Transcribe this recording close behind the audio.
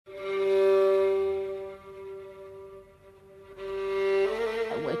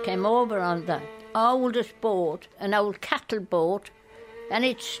came over on the oldest boat, an old cattle boat, and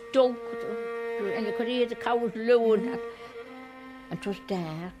it stunk, and you could hear the cows lowing, and it was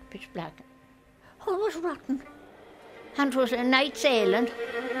dark, pitch black. Oh, it was rotten. And it was a night sailing.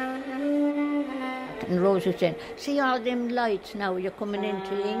 And Rose was saying, see all them lights now, you're coming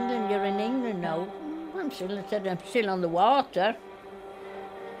into England, you're in England now. I said, I'm still on the water.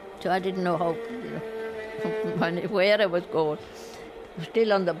 So I didn't know how, where I was going. I was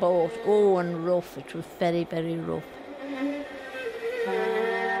still on the boat, and rough, it was very, very rough.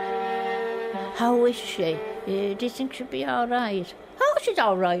 How is she? Do you think she'll be all right? Oh, she's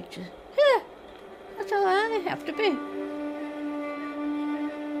all right. Yeah, that's how I have to be.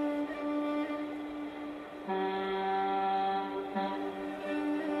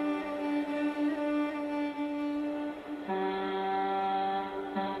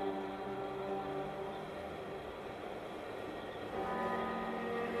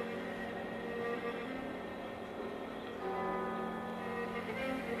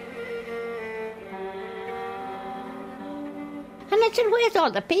 And I said, where's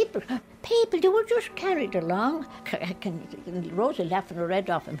all the people? People, they were just carried along. Rosa laughing her head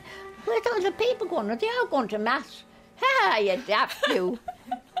off him. Where's all the people going? Are they all going to Mass? Ah, you daft you.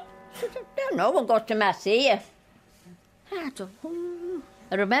 No one goes to Mass here.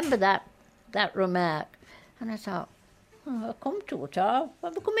 I remember that remark. And I thought, I'll come to it all.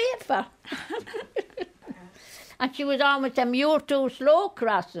 What have I come here for? And she was almost saying, you're too slow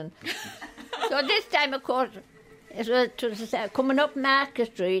crossing. So this time, of course, it was coming up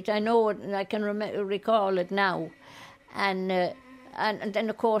Market Street. I know it, and I can recall it now. And then,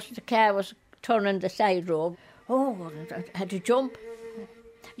 of course, the car was turning the side road. Oh, I had to jump.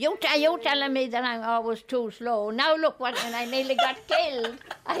 You telling me that I was too slow. Now look what, and I nearly got killed.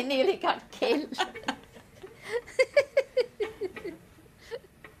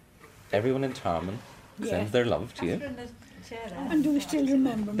 Everyone in Tarman sends their love to you. And do we still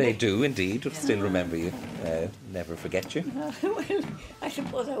remember me? They do indeed still remember you. Never forget you. Well, I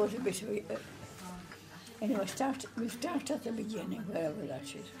suppose I was a bit of a... Anyway, we start at the beginning, wherever that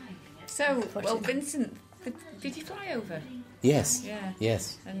is. So, well, Vincent, did you fly over? Yes. Yeah.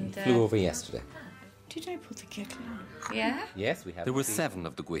 Yes. And flew over yesterday. Did I put the kettle on? Yeah? Yes, we have. There were 7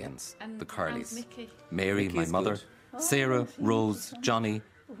 of the Gwynns, the Curleys. Mickey. Mary, Mickey's my mother, good. Sarah, Rose, Johnny,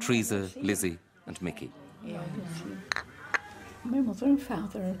 Teresa, Lizzie and Mickey. Yeah. My mother and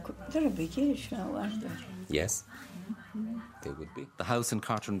father, they're a big age now, aren't they? Yes, they would be. The house in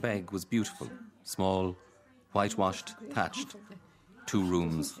Cartron-Beg was beautiful, small, whitewashed, thatched, 2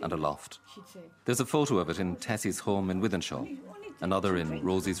 rooms and a loft. There's a photo of it in Tessie's home in Wythenshawe, another in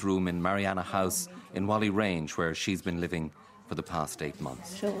Rosie's room in Mariana House in Wally Range, where she's been living for the past 8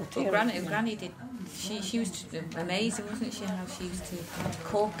 months. Well, Granny did. She used to, amazing, wasn't she? How she used to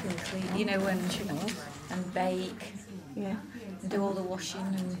cook and clean, you know, and bake. Yeah. And do all the washing.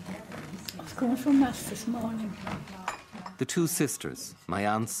 And I was going from Mass this morning. The 2 sisters, my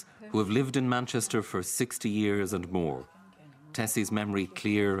aunts, who have lived in Manchester for 60 years and more. Tessie's memory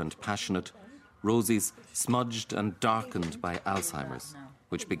clear and passionate, Rosie's smudged and darkened by Alzheimer's,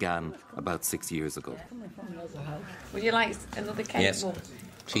 which began about 6 years ago. would you like another cake? Yes. More?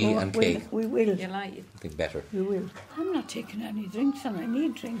 Tea and cake. We will. You like it? I think better. We will. I'm not taking any drinks, and I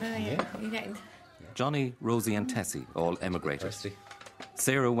need drinks. Yeah. You're getting... Johnny, Rosie and Tessie all emigrated.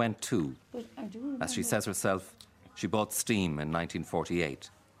 Sarah went too. As she says herself, she bought steam in 1948.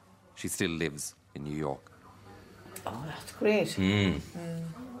 She still lives in New York. Oh, that's great.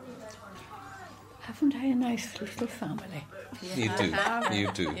 Haven't I a nice little family? You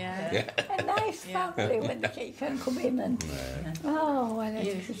do. Yeah. A nice family when they can come in and... Oh, well, I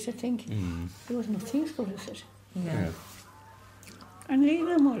used to think there was nothing as good as it. Yeah. And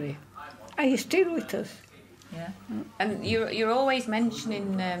Lena Murray, are you still with us? Yeah. And you're always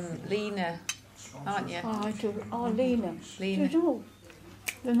mentioning Lena, aren't you? Oh, I do. Oh, Lena. Lena. Do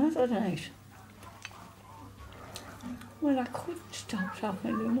you know, the other night, well, I couldn't stop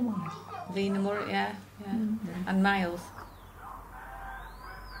talking to Lena Murray. Lena Murray, yeah. And Miles.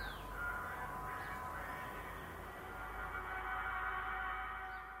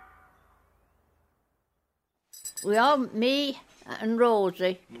 We all, me and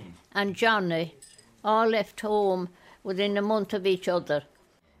Rosie and Johnny, all left home within a month of each other.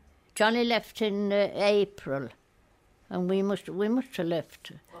 Johnny left in April, and we must have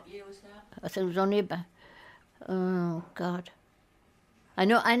left. What year was that? I think it was only about... Oh, God. I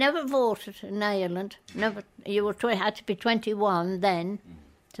know I never voted in Ireland. Never. You had to be 21 then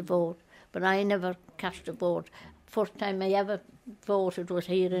to vote, but I never cast a vote. First time I ever voted was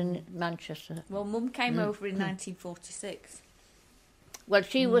here in Manchester. Well, Mum came over in 1946. Well,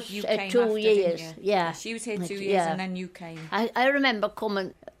 she was You came 2 after, years. didn't you? Yeah. She was here 2 years Yeah. and then you came. I remember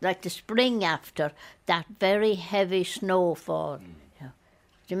coming, like the spring after, that very heavy snowfall. Yeah.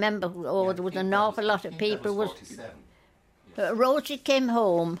 Do you remember? Oh, there was an awful lot of people. Rosie came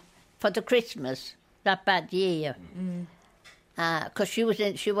home for the Christmas that bad year. Because she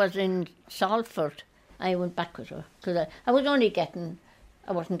was in Salford. I went back with her because I wasn't getting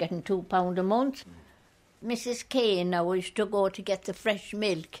 £2 a month. Mrs. Kane now used to go to get the fresh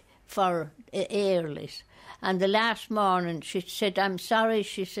milk for Airlies. And the last morning she said, I'm sorry,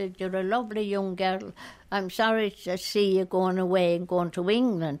 she said, you're a lovely young girl. I'm sorry to see you going away and going to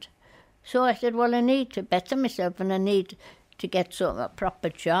England. So I said, well, I need to better myself and I need to get a proper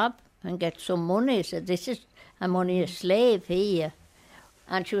job and get some money. I said, I'm only a slave here.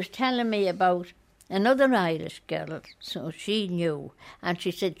 And she was telling me about another Irish girl, so she knew. And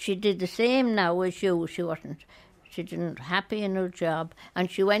she said she did the same now as you. She didn't happy in her job. And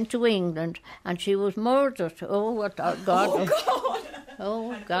she went to England and she was murdered. Oh, what God. Oh, God.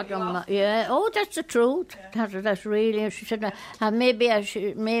 Oh, God, yeah. Oh, that's the truth. That's really. She said, maybe I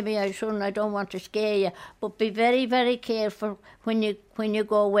shouldn't. I don't want to scare you, but be very, very careful when you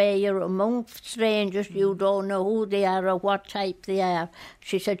go away. You're among strangers. You don't know who they are or what type they are.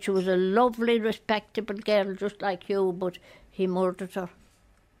 She said she was a lovely, respectable girl, just like you, but he murdered her.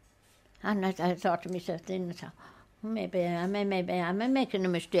 And I thought to myself, then, maybe I'm making a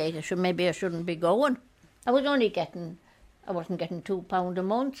mistake. Maybe I shouldn't be going. I wasn't getting £2 a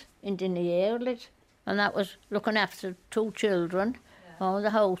month in the Airlies, and that was looking after 2 children, all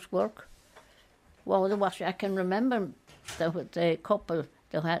the housework. Well, the washing. I can remember the couple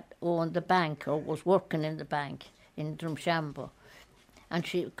that had owned the bank or was working in the bank in Drumshanbo, and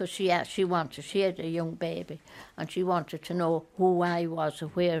she had a young baby, and she wanted to know who I was,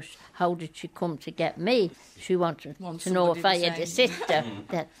 or how did she come to get me. She wanted to know if I had a sister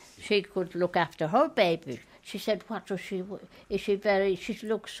that she could look after her baby. She said, what was she? Is she very? She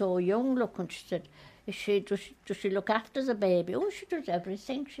looks so young looking. She said, does she look after the baby? Oh, she does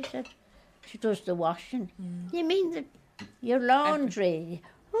everything. She said, she does the washing. You mean your laundry?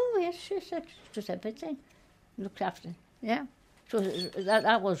 Oh yes, she said, she does everything. Looks after. Yeah. So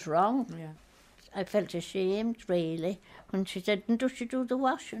that was wrong. Yeah. I felt ashamed really when she said, does she do the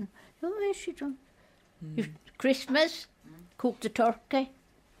washing? Oh yes, she does. Christmas, cook the turkey.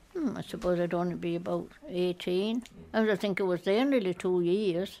 I suppose I'd only be about 18. I think I was there nearly 2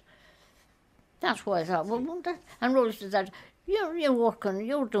 years. That's why I thought, well, won't that? And Rose said that, you're working,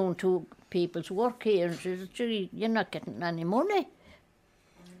 you're doing 2 people's work here, and she said, gee, you're not getting any money.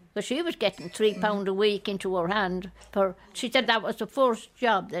 But she was getting £3 a week into her hand. She said that was the first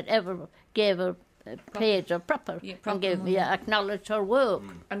job that ever gave her paid her proper and gave me acknowledged her work.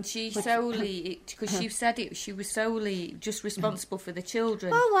 And she solely, because she said it, she was solely just responsible for the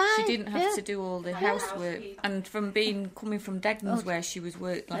children. Oh, right. She didn't have to do all the housework. And coming from Degnans, where she was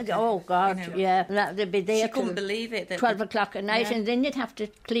working. Like God, they'd be there. She couldn't believe it. 12 o'clock at night, and then you'd have to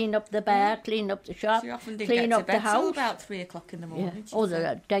clean up the bar, clean up the shop, She often didn't clean get up to bed the house. till about 3 o'clock in the morning. Oh,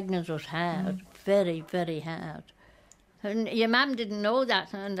 the Degnans was hard, very, very hard. And your mum didn't know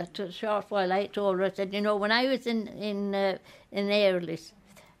that, and a short while I told her, I said, when I was in Airlies,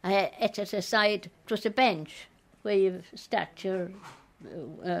 I ate at a side, it was a bench where you stacked your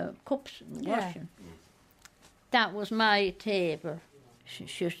cups and washing. That was my table. She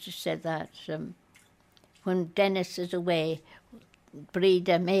used to say that when Dennis is away,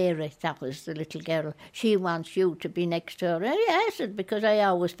 Breda Mary, that was the little girl, she wants you to be next to her. I said, because I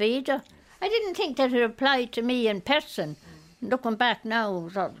always feed her. I didn't think that it applied to me in person. Looking back now, I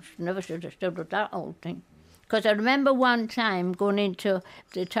thought I never should have stood with that old thing. Because I remember one time going into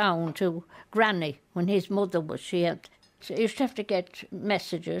the town to Granny when his mother she used to have to get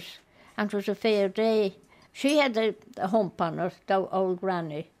messages, and it was a fair day. She had a hump on her, the old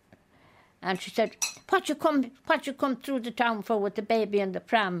Granny, and she said, what you come through the town for with the baby and the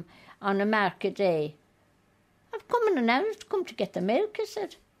pram on a market day? I've come in an hour to come to get the milk, I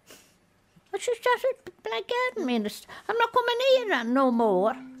said. But she started blackguarding me. I'm not coming here no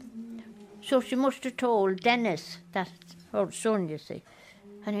more. So she must have told Dennis, that's her son, you see.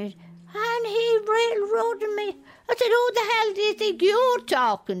 And he railroaded me. I said, who the hell do you think you're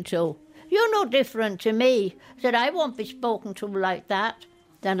talking to? You're no different to me. I said, I won't be spoken to like that.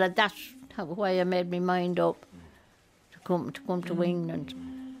 Then that's why I made my mind up to come to England.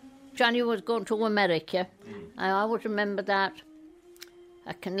 Johnny was going to America. I always remember that.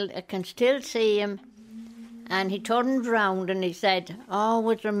 I can still see him, and he turned round and he said,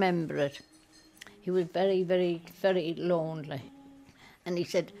 always remember it. He was very, very, very lonely. And he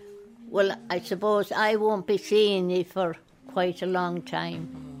said, well, I suppose I won't be seeing you for quite a long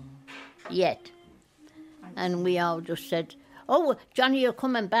time yet. And we all just said, "Oh, Johnny, you're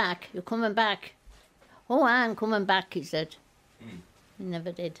coming back. You're coming back." "Oh, I'm coming back," he said. He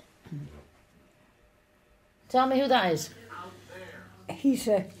never did. Tell me who that is. He's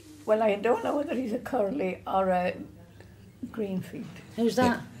a, well, I don't know whether he's a Curly or a Greenfield. Who's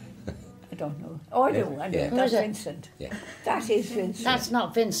that? I don't know. Oh, I do. Who That's is it? Vincent. Yeah. That is Vincent. That's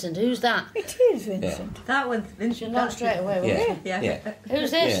not Vincent. Who's that? It is Vincent. That one's You Vincent. know straight away, won't Yeah. you? Yeah.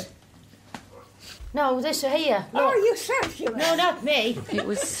 Who's this? No, this here. Oh, Look. you said you No, not me. It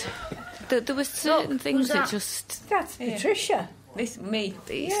was. There was certain things who's that that? just. That's Patricia. This me.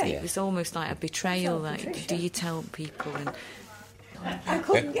 Yeah. It was almost like a betrayal. That's Like, Patricia. do you tell people? And I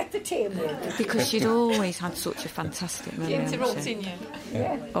couldn't get the table. because she'd always had such a fantastic memory. Interrupting you.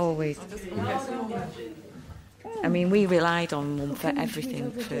 Yeah. Always. I mean, we relied on Mum for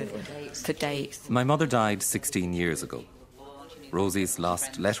everything, for dates. My mother died 16 years ago. Rosie's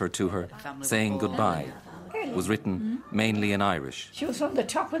last letter to her, saying goodbye, was written mainly in Irish, She was on the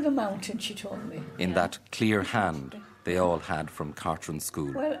top of the mountain, she told me. in that clear hand they all had from Cartron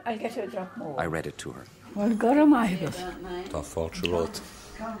School. Well, I'll get her a drop more. I read it to her. Well, God Almighty. Tá fáilte rót.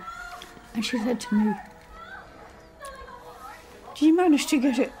 And she said to me, "Did you manage to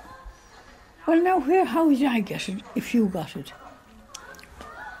get it?" "Well, now, how did I get it if you got it?"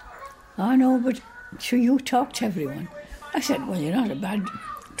 "I know, but sure, you talk to everyone." I said, "Well, you're not a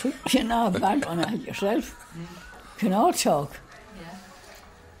bad one at yourself. You can all talk."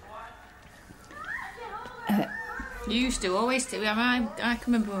 You used to always do. I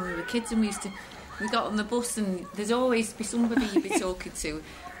can remember when we were kids and we got on the bus and there'd always be somebody you'd be talking to,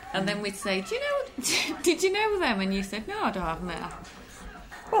 and then we'd say, did you know them? And you said, "No, I haven't met her."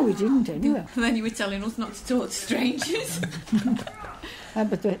 Well, we didn't anyway. And then you were telling us not to talk to strangers.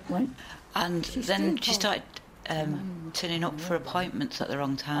 But that one, And then she started turning up for appointments at the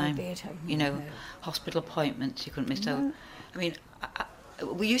wrong time. You know, hospital appointments you couldn't miss out. I mean,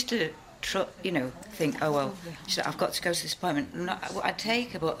 we used to, think, "Oh, well, she said, I've got to go to this appointment." I'd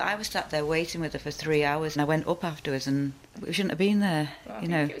take her, but I was sat there waiting with her for 3 hours, and I went up afterwards, and we shouldn't have been there, I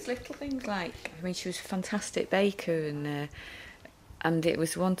think it was little things like, I mean, she was a fantastic baker, and it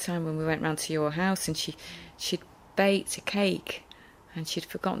was one time when we went round to your house, and she'd baked a cake, and she'd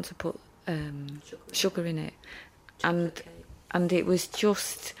forgotten to put sugar in it, and it was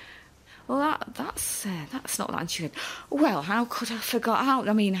just, well, that's not that. And she went, "Well, how could I forgot? How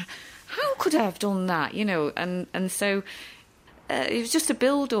could I have done that?" And so it was just a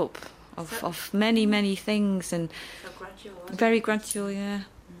build-up of many, many things, and very gradual, yeah.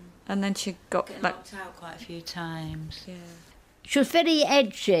 And then she got Knocked out quite a few times. Yeah. She was very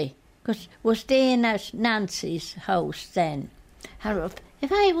edgy, because we're staying at Nancy's house then. And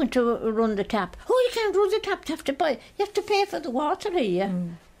if I went to run the tap, "Oh, you can't run the tap, you have to pay for the water here."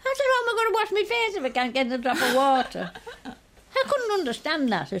 I said, "How am I going to wash my face if I can't get a drop of water?" I couldn't understand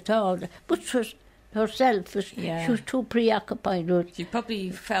that at all. But she was herself, she was too preoccupied with. She probably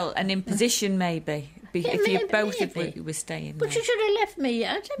felt an imposition, maybe, if you both were staying But there. she should have left me.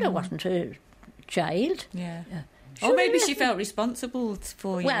 I said I wasn't a child. Yeah. Should Or maybe have she left me. felt responsible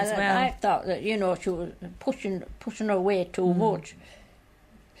for you as well. I thought that, she was pushing her weight too much.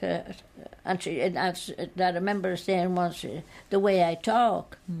 And I remember her saying once, the way I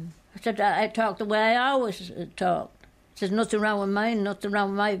talk. I said, I talk the way I always talk. There's nothing wrong with mine, nothing wrong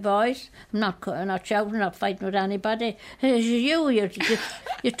with my voice. I'm not shouting, not fighting with anybody.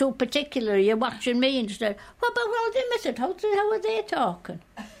 You're too particular. You're watching me and said, "What about all them?" I said, how are they talking?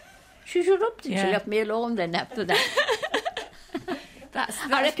 She shut up. She left me alone then after that.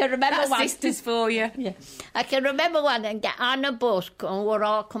 I can remember That's one. sisters for you. Yeah. I can remember one and get on a bus and we're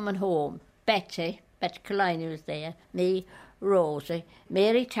all coming home. Betty Kalini was there, me, Rosie,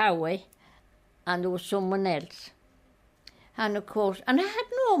 Mary Towie, and there was someone else. And of course, and I had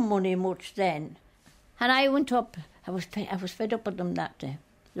no money much then. And I went up, I was fed up with them that day.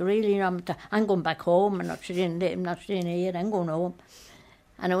 They really, I'm going back home, I'm not staying here, I'm going home.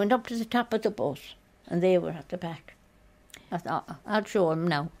 And I went up to the top of the bus and they were at the back. I thought, I'll show them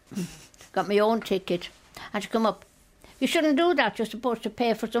now. Got my own ticket. I had to come up. "You shouldn't do that. You're supposed to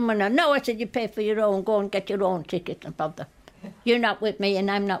pay for someone else." "No," I said, "you pay for your own. Go and get your own ticket and bother. You're not with me and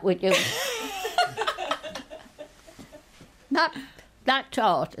I'm not with you." That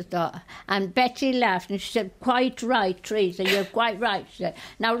thought, I thought. And Betty laughed and she said, "Quite right, Teresa, you're quite right." She said,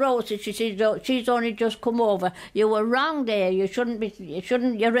 "Now, Rosie," she said, "she's only just come over. You were wrong there.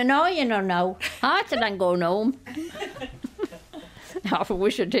 You're annoying her now." I said, "I'm going home." I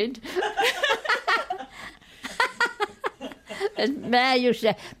wish I did. As Ma used to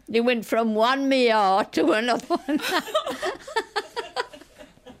say, they went from one Mia to another one.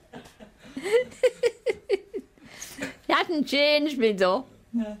 It hasn't changed me, though.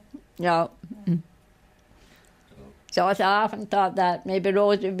 No. So I often thought that maybe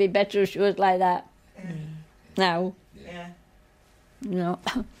Rose would be better if she was like that. Now. Yeah. No.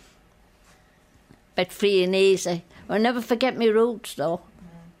 But free and easy. I'll never forget my roots, though.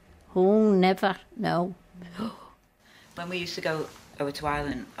 Oh, never. No. When we used to go over to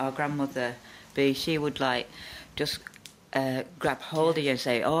Ireland, our grandmother, she would like just grab hold of you and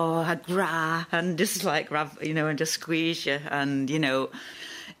say, "Oh, gra," and just like grab, and just squeeze you, and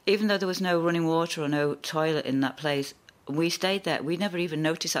even though there was no running water or no toilet in that place, we stayed there. We never even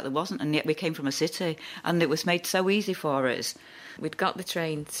noticed that there wasn't, and yet we came from a city, and it was made so easy for us. We'd got the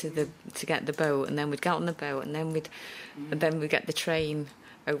train to get the boat, and then we'd get on the boat, and then we'd get the train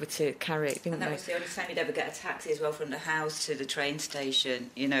over to Carrick, didn't we? And that was the only time you'd ever get a taxi as well from the house to the train station,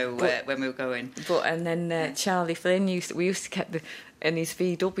 when we were going. And then Charlie Flynn we used to get in his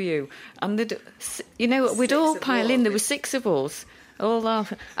VW, and we'd all pile in. There were 6 of us.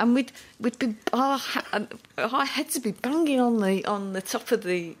 And we'd be our heads would be banging on the top of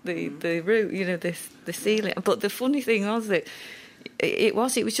the roof, the ceiling. But the funny thing was that it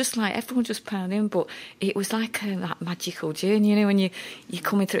was just like everyone just piled in, but it was like that magical journey, when you're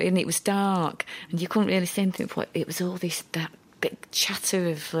coming through, and it was dark and you couldn't really see anything. But it was all that big chatter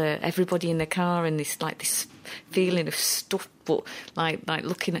of everybody in the car, and this feeling of stuff, but like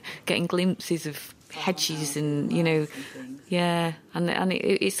looking at getting glimpses of hedges and and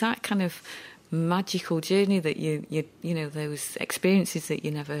it's that kind of magical journey that you those experiences that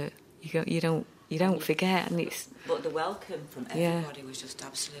you don't forget, and it's. But the welcome from everybody was just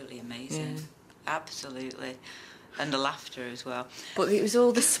absolutely amazing, absolutely, and the laughter as well. But it was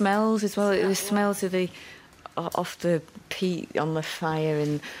all the smells as well. It was smells of the peat on the fire,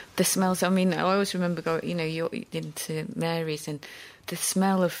 and the smells. I mean, I always remember going, into Mary's, and the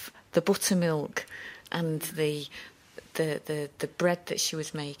smell of the buttermilk and the bread that she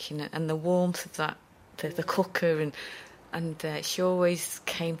was making, and the warmth of that, the cooker, and she always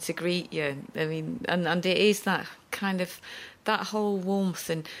came to greet you. I mean, and it is that kind of that whole warmth,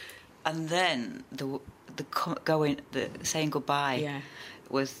 and then the saying goodbye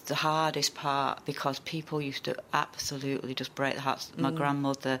was the hardest part, because people used to absolutely just break the hearts. My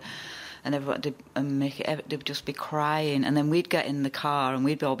grandmother and everyone, they'd just be crying, and then we'd get in the car and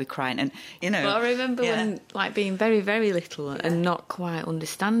we'd all be crying, and Well, I remember when being very, very little and not quite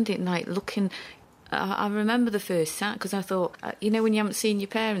understanding, looking. I remember the first time, because I thought, when you haven't seen your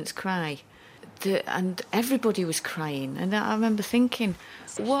parents cry, and everybody was crying, and I remember thinking,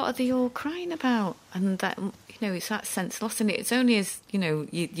 what are they all crying about? And that, it's that sense lost, and it's only as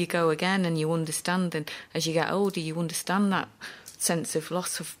you go again and you understand, and as you get older, you understand that sense of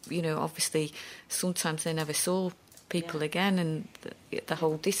loss of, obviously sometimes they never saw people again, and the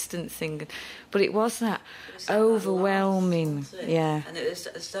whole distance thing, but it was that overwhelming, and it was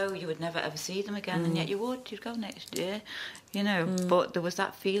as though you would never ever see them again, and yet you'd go next year, but there was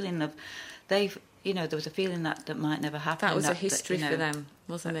that feeling of there was a feeling that might never happen. That was a history for them,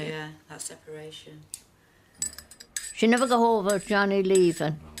 wasn't it? Yeah, that separation. She never got over Johnny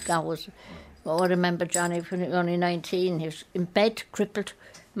leaving. That was, I remember Johnny when he was only 19. He was in bed, crippled,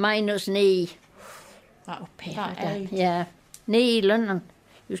 minus knee. Yeah, kneeling, and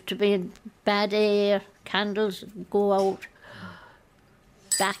used to be in bad air, candles go out.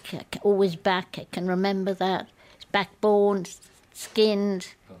 Back, always back, I can remember that. His backbone, skinned,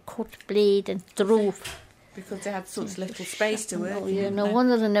 cut, bleeding through. Because they had such little space to work. No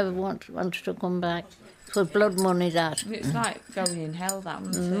wonder they never wanted to come back. It was blood money, that. It's like going in hell, that,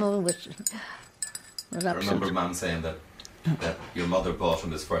 wasn't it? No, it was I remember Mum saying that your mother bought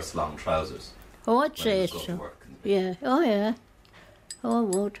him his first long trousers. Oh, I'd say so. Yeah. Oh, yeah. Oh, I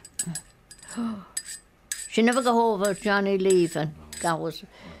would. She never got over Johnny leaving. That was...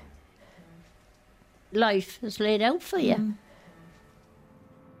 Life is laid out for you.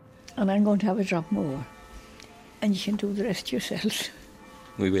 And I'm going to have a drop more. And you can do the rest yourself.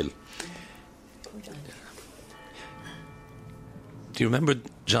 We will. Do you remember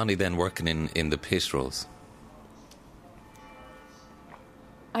Johnny then working in the pit, Rose?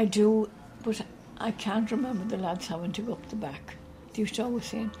 I do, but I can't remember the lads having to go up the back. They used to always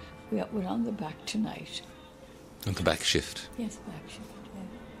say, we're on the back tonight. On the back shift? Yes, back shift,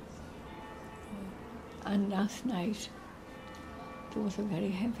 yeah. And last night, there was a very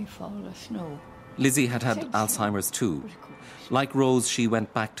heavy fall of snow. Lizzie had Alzheimer's too. Like Rose, she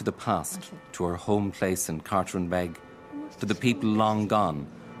went back to the past, to her home place in Cartron-Beg, to the people long gone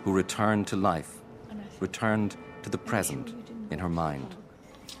who returned to life, returned to the present, in her mind.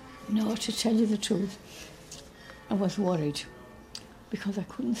 No, to tell you the truth, I was worried because I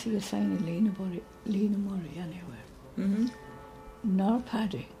couldn't see a sign of Lena Murray anywhere. Mm-hmm. Nor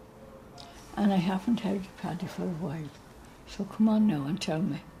Paddy. And I haven't heard of Paddy for a while. So come on now and tell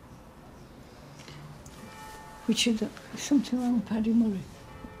me. Which is something wrong with Paddy Murray?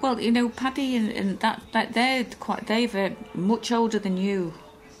 Well, you know, Paddy and that they're much older than you.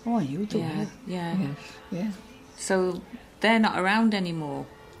 Oh, you do. Yeah. Yes, yeah. So they're not around anymore.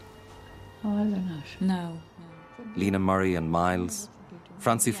 Oh, they're not. No. Lena Murray and Miles,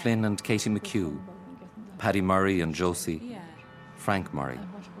 Francie Flynn and Katie McHugh, Paddy Murray and Josie, Frank Murray,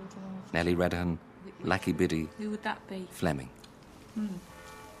 Nellie Redahan, Lackey Biddy, Who would that be? Fleming.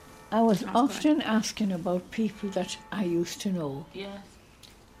 I was often asking about people that I used to know. Yeah.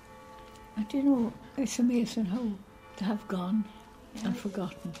 And you know, it's amazing how they have gone and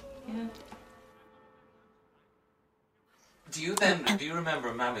forgotten. Yeah. Do you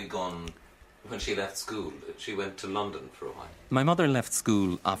remember Mammy gone when she left school? She went to London for a while. My mother left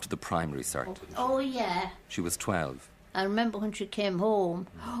school after the primary cert. Oh, yeah. She was 12. I remember when she came home.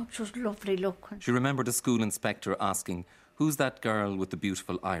 Oh, she was lovely looking. She remembered a school inspector asking, "Who's that girl with the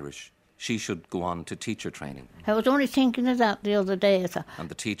beautiful Irish? She should go on to teacher training." I was only thinking of that the other day. I thought, And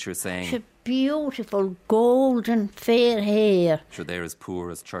the teacher saying, she had beautiful golden fair hair. "Sure, they're as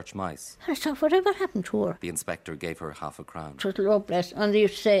poor as church mice." And I thought, whatever happened to her? The inspector gave her half a crown. It was lovely. And they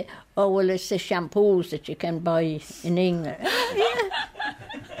used to say, oh, well, it's the shampoos that you can buy in England.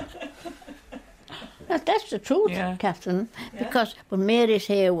 That's the truth, Catherine. Because but Mary's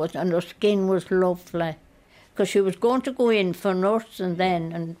hair was, and her skin was lovely. Because she was going to go in for nursing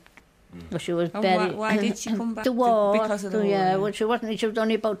then, and but she was very... Why did she come back? The war. Because of the war? Yeah, well, she wasn't. She was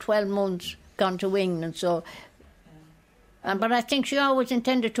only about 12 months gone to England, so... but I think she always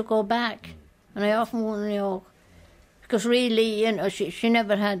intended to go back. And I often wonder, you know... Because really, you know, she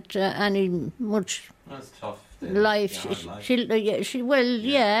never had any much... That's tough. Life.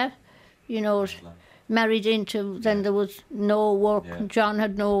 You know... Married into, then there was no work. Yeah. John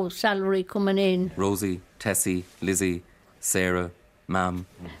had no salary coming in. Rosie, Tessie, Lizzie, Sarah, Mam.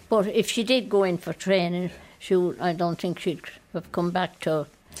 But if she did go in for training, I don't think she'd have come back to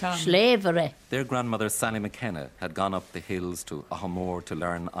slavery. Their grandmother, Sally McKenna, had gone up the hills to Ahamore to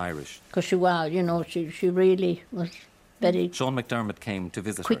learn Irish. Because she was, you know, she really was very... Sean McDermott came to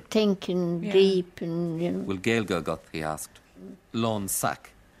visit quick her. Thinking, deep, and, you know... Will Gaeilge got, he asked. Lon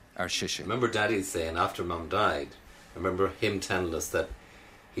Sack. I remember Daddy saying after Mum died, I remember him telling us that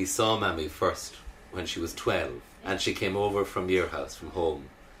he saw Mammy first when she was 12 and she came over from your house, from home,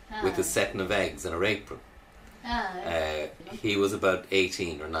 with a setting of eggs and her apron. He was about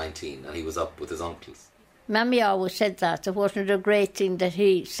 18 or 19 and he was up with his uncles. Mammy always said that. It wasn't a great thing that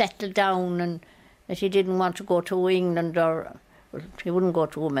he settled down and that he didn't want to go to England or he wouldn't go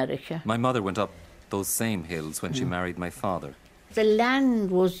to America. My mother went up those same hills when she married my father. The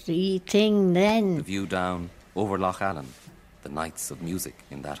land was the thing then. The view down over Loch Allen, the nights of music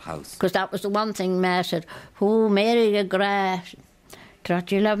in that house. Because that was the one thing Ma said, oh, Mary McGrath,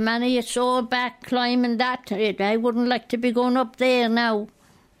 thought you'll have many a soul back climbing that. I wouldn't like to be going up there now.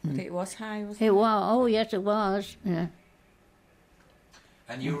 It was high, wasn't it? It was, oh yes it was, yeah.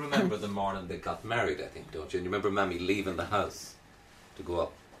 And you remember the morning they got married, I think, don't you? And you remember Mammy leaving the house to go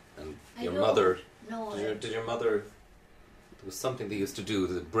up. And your mother... No. Did your mother... There was something they used to do,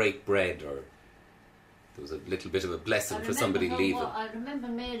 to break bread, or there was a little bit of a blessing for somebody leaving. I remember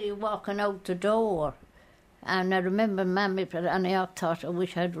Mary walking out the door, and I remember Mammy, and I thought, I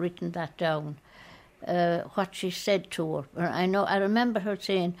wish I'd written that down, what she said to her. I remember her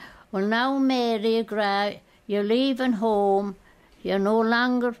saying, well, now, Mary, you're leaving home, you no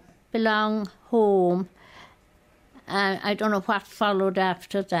longer belong home, and I don't know what followed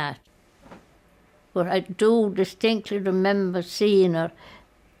after that. But I do distinctly remember seeing her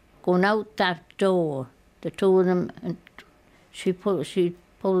going out that door, the two of them, and she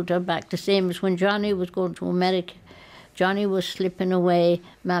pulled her back, the same as when Johnny was going to America. Johnny was slipping away,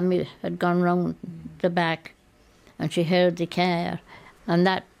 Mammy had gone round the back, and she heard the car, and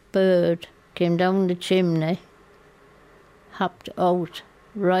that bird came down the chimney, hopped out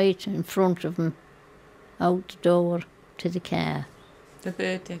right in front of him, out the door to the car. The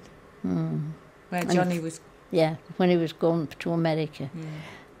bird did? Mm. Where Johnny was... Yeah, when he was going to America. Yeah.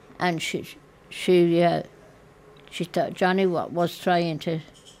 And she thought Johnny was trying to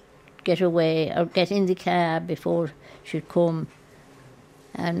get away or get in the car before she'd come.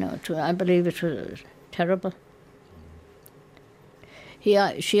 And I believe it was terrible.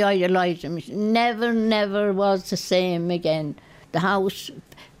 She idolised him. Never was the same again. The house,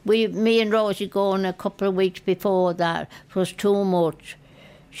 me and Rosie going a couple of weeks before that. It was too much.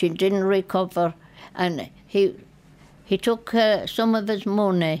 She didn't recover, and he took some of his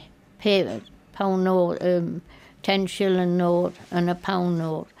money, pound note, 10 shilling note and a pound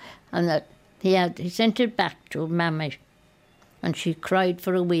note, and that he sent it back to Mammy, and she cried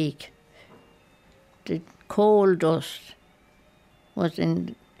for a week. The coal dust was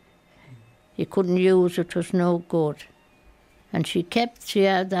in. He couldn't use it; was no good, and she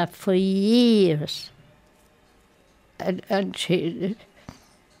had that for years, and she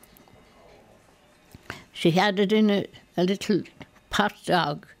had it in a little pot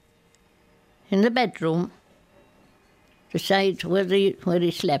dog in the bedroom, beside where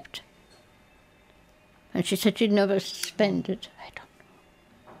he slept. And she said she'd never spend it. I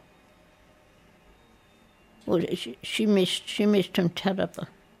don't know. Well, she missed him terrible.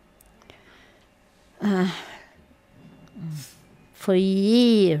 For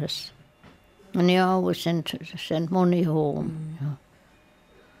years, and he always sent money home. You know.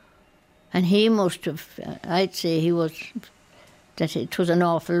 And he must have, I'd say that it was an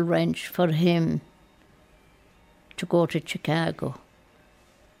awful wrench for him to go to Chicago.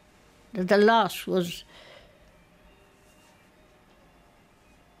 The loss was...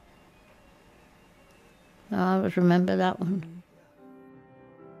 I always remember that one.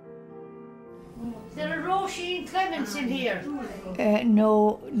 Is there a Roisin Clements in here?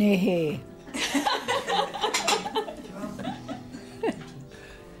 No, nae.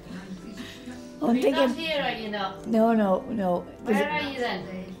 You're not here, are you not? No. Where are you then?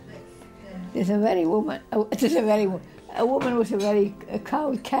 There's a woman with a very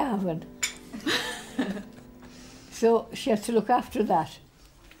cow calving. So she has to look after that.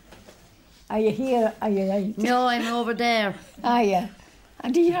 Are you here? Are you? No, I'm over there. Are you?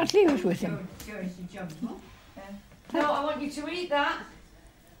 And did you not leave it with him? No, I want you to eat that.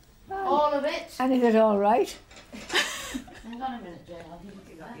 All of it. And is it all right? Hang on a minute, Jane. I'll give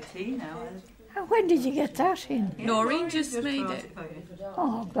you that. Your tea now. And when did you get that in? Noreen just made it.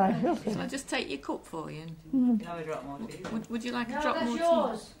 Oh, God, look Shall I at it. just take your cup for you? Now a drop more tea. Would you like a No, drop that's more tea?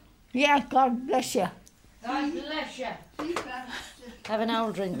 yours. Yeah, God bless you. God bless you. Have an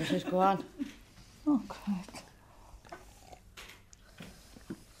old drink, Mrs. Go on. Oh, God.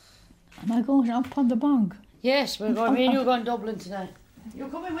 Am I going up on the bunk? Yes, we're going. Me and you are going Dublin tonight. You're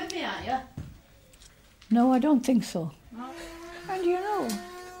coming with me, aren't you? No, I don't think so. And you know,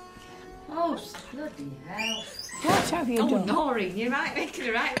 Oh, bloody hell. what have you done? Noreen, you're right, making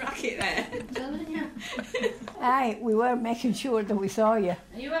a right rocket there. I'm telling you. Aye, we were making sure that we saw you.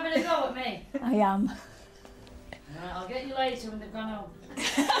 Are you having a go at me? I am. Right, I'll get you later when they've gone home.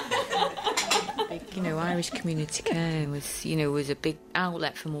 You know, Irish Community Care was a big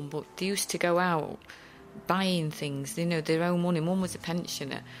outlet for Mum, but they used to go out buying things, their own money. Mum was a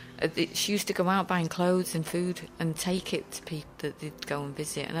pensioner. She used to go out buying clothes and food and take it to people that they'd go and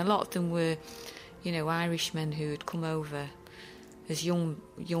visit. And a lot of them were, Irishmen who had come over as young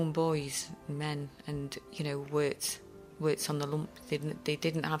boys and men and, worked on the lump. They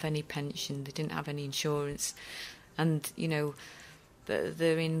didn't have any pension, they didn't have any insurance. And,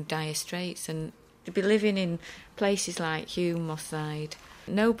 they're in dire straits. And to be living in places like Hume, Moss Side,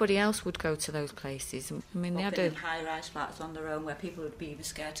 nobody else would go to those places. I mean, they had in high-rise flats on their own where people would be even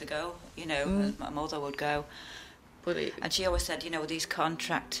scared to go, as my mother would go. And she always said, these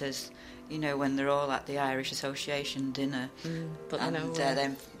contractors, when they're all at the Irish Association dinner, they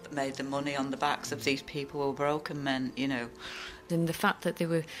made the money on the backs of these people who were broken men, And the fact that they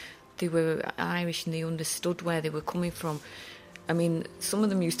were Irish and they understood where they were coming from. I mean, some of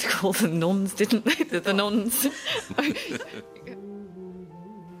them used to call them nuns, didn't they? The nuns.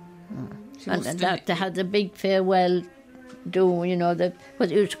 And that they had the big farewell what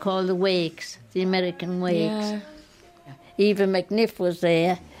you used to call the wakes, the American wakes. Yeah. Eva McNiff was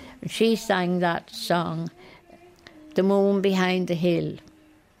there, and she sang that song, The Moon Behind the Hill.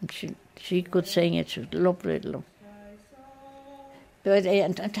 And she could sing it, she was lovely.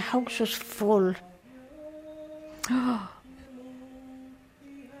 And the house was full.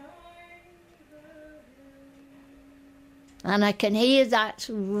 And I can hear that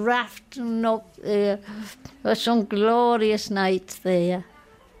rafting up there. There were some glorious nights there.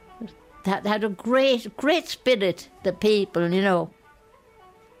 That had a great spirit, the people,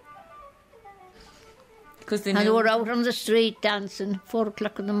 Because And they were out on the street dancing, 4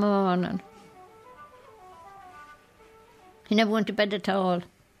 o'clock in the morning. He never went to bed at all.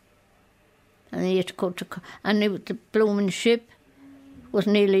 And he had to go and the blooming ship was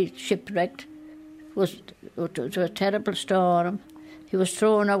nearly shipwrecked. It was a terrible storm. He was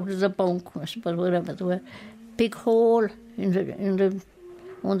thrown out of the bunk, I suppose, wherever they were. Big hole in the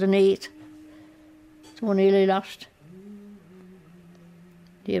underneath. So nearly lost.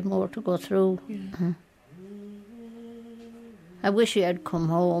 They had more to go through. Yeah. I wish he had come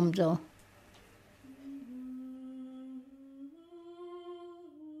home, though.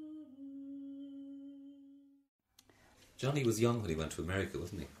 Johnny was young when he went to America,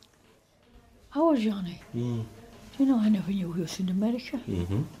 wasn't he? How was Johnny? Do you know, I never knew he was in America.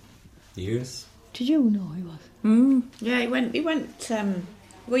 Mm-hmm. Years. Did you know he was? Yeah, he went,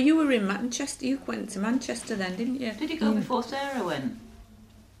 well, you were in Manchester. You went to Manchester then, didn't you? Did he go before Sarah went?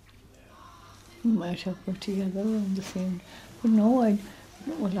 We might have got together around the same. But no,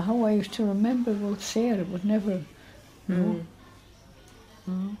 how I used to remember about Sarah, but never. No.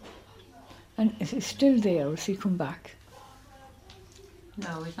 And is he still there, or has he come back?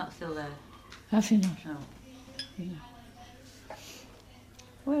 No, he's not still there. Has he not? No. Yeah.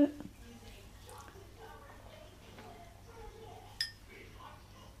 Well,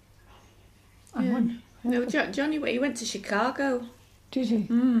 I wonder. No, Johnny, he went to Chicago. Did he?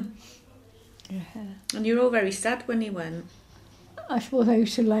 Yeah. And you were all very sad when he went. I suppose I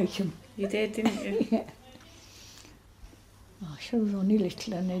used to like him. You did, didn't you? Yeah. Oh, she was only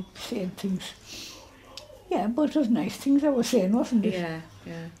little and they'd say things. Yeah, but it was nice things I was saying, wasn't it?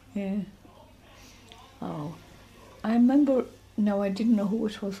 Yeah. Oh, I remember, now I didn't know who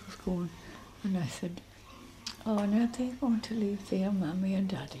it was going, and I said, oh, now they're going to leave their Mammy and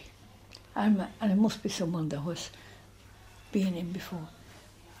Daddy. And it must be someone that was being in before.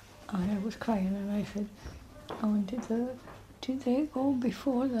 And I was crying and I said, oh, did they go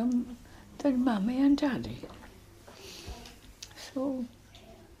before them, their Mammy and Daddy? So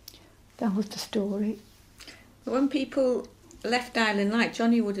that was the story. When people left Island Light,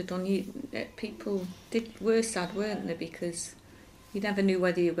 Johnny would have done, people were sad, weren't they? Because you never knew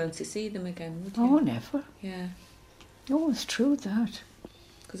whether you were going to see them again, would you? Oh, never. Yeah. No, it's true that.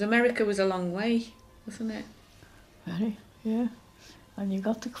 Because America was a long way, wasn't it? Very, yeah. And you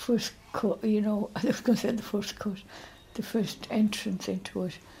got the first cut, you know, I was going to say the first cut, the first entrance into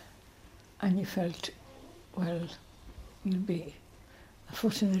it, and you felt, well, you'll be a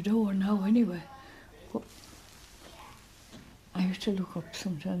foot in the door now anyway. But I used to look up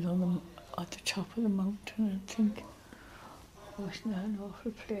sometimes at the top of the mountain and think, oh, isn't that an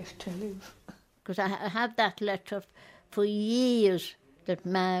awful place to live? Because I had that letter for years that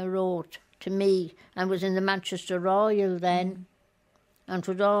Ma wrote to me, and was in the Manchester Royal then, and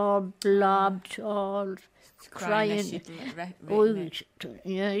was all blobbed, all crying.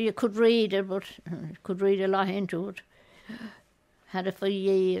 Yeah, you could read it, but you could read a lot into it. Had it for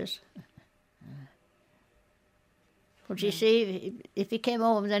years. But you see, if he came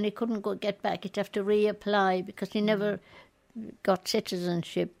home, then he couldn't get back. He'd have to reapply because he never got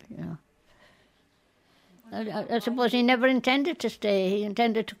citizenship, you know. I suppose he never intended to stay. He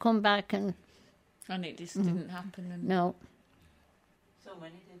intended to come back and it just didn't happen. No. So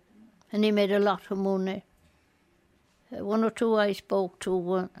many did. And he made a lot of money. One or two I spoke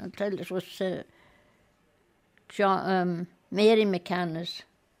to, I'll tell you, it was Mary McCanna's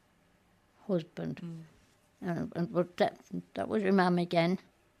husband. But that was your mum again.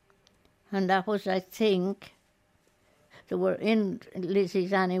 And that was, I think, they were in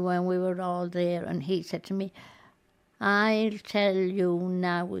Lizzie's Annie when we were all there, and he said to me, I'll tell you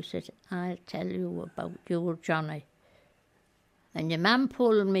now, he said, I'll tell you about your Johnny. And your mum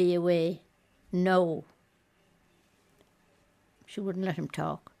pulled me away. No. She wouldn't let him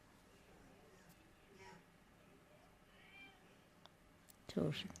talk.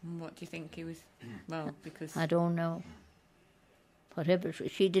 So what do you think he was? Well, because I don't know. Whatever,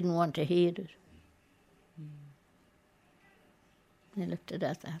 she didn't want to hear it. He left it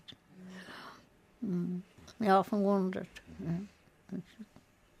at that. I often wondered.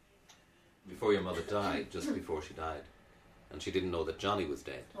 Before your mother died, just before she died, and she didn't know that Johnny was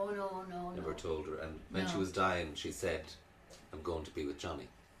dead. Oh, no. Never told her. And when she was dying, she said, I'm going to be with Johnny.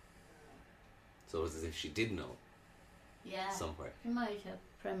 So it was as if she did know. Yeah. Somewhere. She might have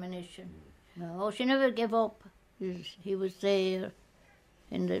premonition. No, she never gave up. He was there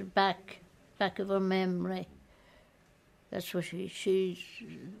in the back of her memory. That's what she's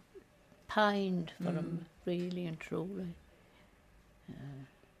pined for him, really and truly.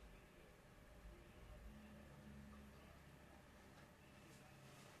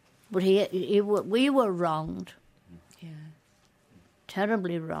 But we were wronged. Yeah.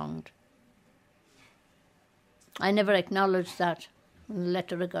 Terribly wronged. I never acknowledged that in the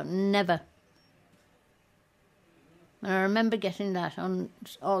letter I got. Never. And I remember getting that on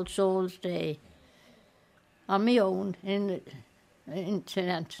All Souls Day, on my own, in St.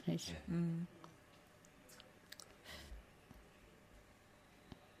 Anthony's.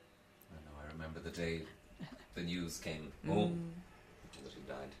 the day the news came home that he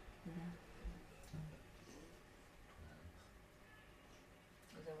died.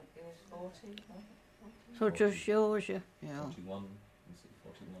 He was 40. So it just shows you. 41.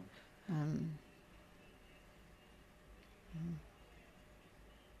 41.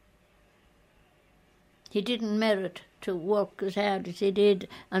 He didn't merit to work as hard as he did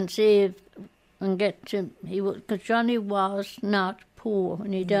and save and get to. Because Johnny was not poor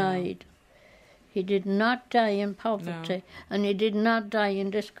when he died. He did not die in poverty, and he did not die in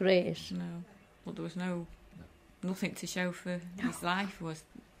disgrace. No, well, there was nothing to show for his life, was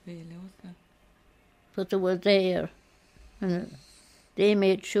there? But they were there, and they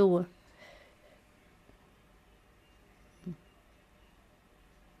made sure.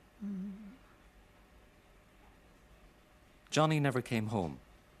 Johnny never came home.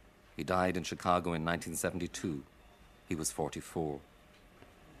 He died in Chicago in 1972. He was 44.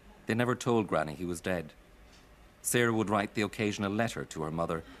 They never told Granny he was dead. Sarah would write the occasional letter to her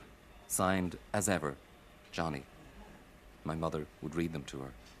mother, signed, as ever, Johnny. My mother would read them to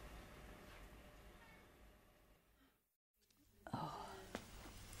her.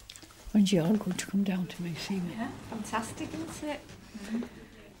 When's you all going to come down to me, see me? Yeah, fantastic, isn't it?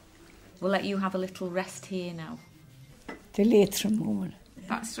 We'll let you have a little rest here now. The Leitrim woman.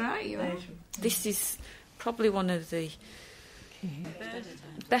 That's right, you are. This is probably one of the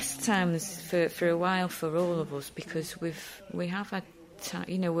best times for a while for all of us, because we have had time,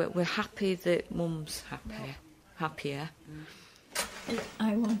 you know, we're happy that Mum's happier.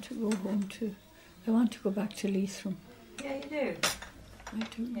 I want to go home too. I want to go back to Leitrim. Yeah, you do. I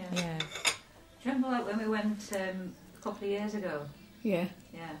do. Yeah. Do you remember like when we went a couple of years ago? Yeah.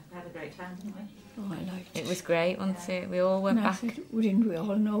 Yeah, we had a great time, didn't we? Oh, I liked it. It was great, wasn't it? We all went back. Didn't we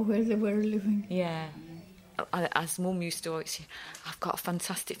all know where they were living? Yeah. As Mum used to always say, I've got a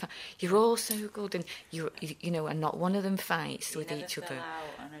fantastic you're all so good, and you know, and not one of them fights with each other.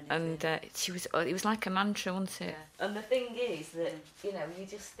 And it was like a mantra, wasn't it? Yeah. And the thing is that, you know, you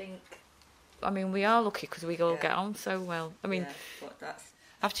just think... I mean, we are lucky because we all get on so well. I mean...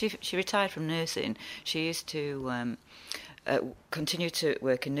 After she retired from nursing, she used to continue to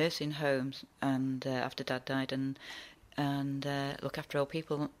work in nursing homes, and after Dad died, and look after old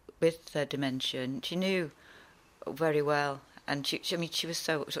people with dementia. And she knew very well, and she was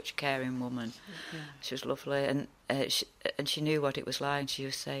such a caring woman. Yeah. She was lovely, and she knew what it was like. She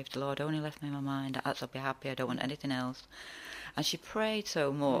was saved. The Lord only left me in my mind. I'll be happy. I don't want anything else. And she prayed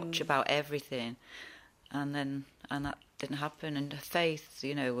so much about everything, and that didn't happen. And her faith,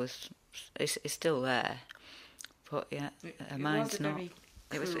 you know, is still there, but yeah, her mind's not.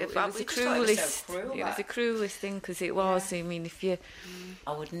 It was the cruelest. It was the cruelest thing, because it was. I mean, if you,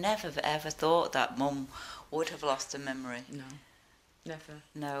 I would never have ever thought that Mum would have lost her memory. No, never.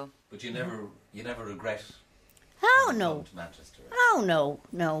 No. But you never regret. Oh no. To Manchester. Oh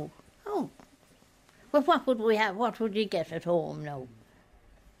no. Oh. Well, what would we have? What would you get at home now?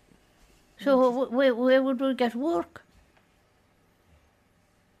 So where would we get work?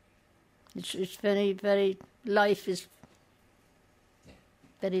 It's very, very. Life is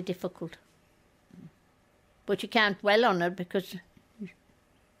very difficult. But you can't dwell on it, because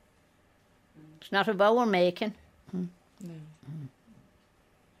it's not of our making. No.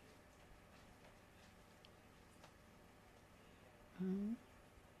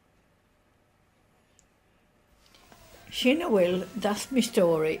 Sheena will, that's my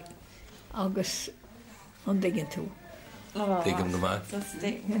story. August on digging too. Dig him go back.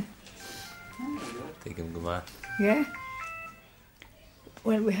 Yeah. Dig him go back. Yeah.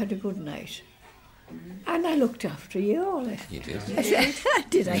 Well, we had a good night. And I looked after you all. You did.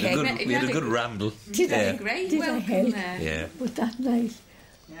 Did I help? We had a good ramble. Did I help? Yeah. Was that nice?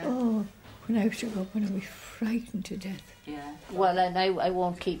 Yeah. Oh, when I used to go up and I was frightened to death. Yeah. Well, and I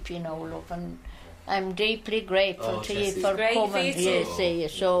won't keep you now, love, and I'm deeply grateful to you for coming here, see you.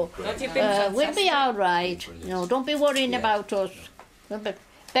 So we'll be all right. You know, don't be worrying about us.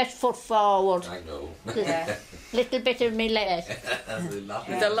 Best foot forward. I know. Little bit of me left.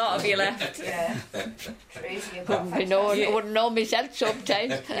 There's a lot of you left. Yeah. I wouldn't know myself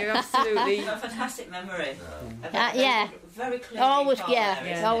sometimes. You're absolutely. You've got a fantastic memory. Yeah. Very clear. Always,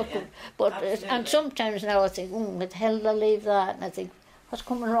 always good. But and sometimes now I think, what the hell did I leave that? And I think, what's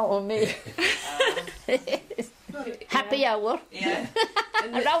coming wrong with me? Happy hour. Yeah.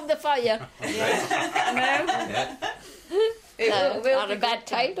 Around the fire. Yeah. Not a bad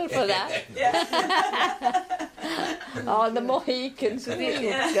title for that. Yeah. All the Mohicans.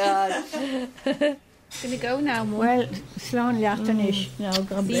 God. Gonna go now, Mum. Well, slán leatanish now.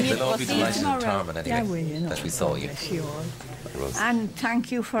 God bless They'll all be See you delighted in tomorrow. Tarman Yeah, anyway will you know. that we saw you. Bless you all. Rose. And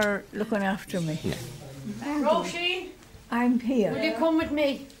thank you for looking after me. Yeah. Roisin, I'm here. will you come with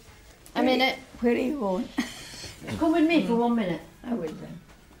me? A minute. Where are you going? Come with me for 1 minute. I will then.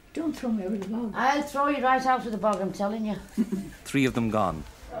 Don't throw me over the bog. I'll throw you right out of the bog, I'm telling you. 3 of them gone.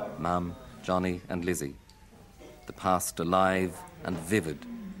 Mam, Johnny and Lizzie. The past alive and vivid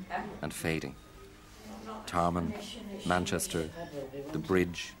and fading. Tarman, Manchester, the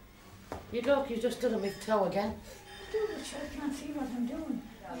bridge. You look, you just stood on my toe again. I can't see what I'm doing.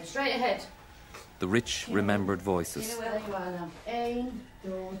 Straight ahead. The rich remembered voices. There you are now. 1,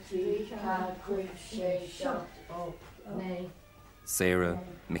 2, 3, 4, 5, 6, 7, 8. Sarah,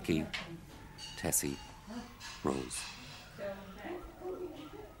 Mickey, Tessie, Rose.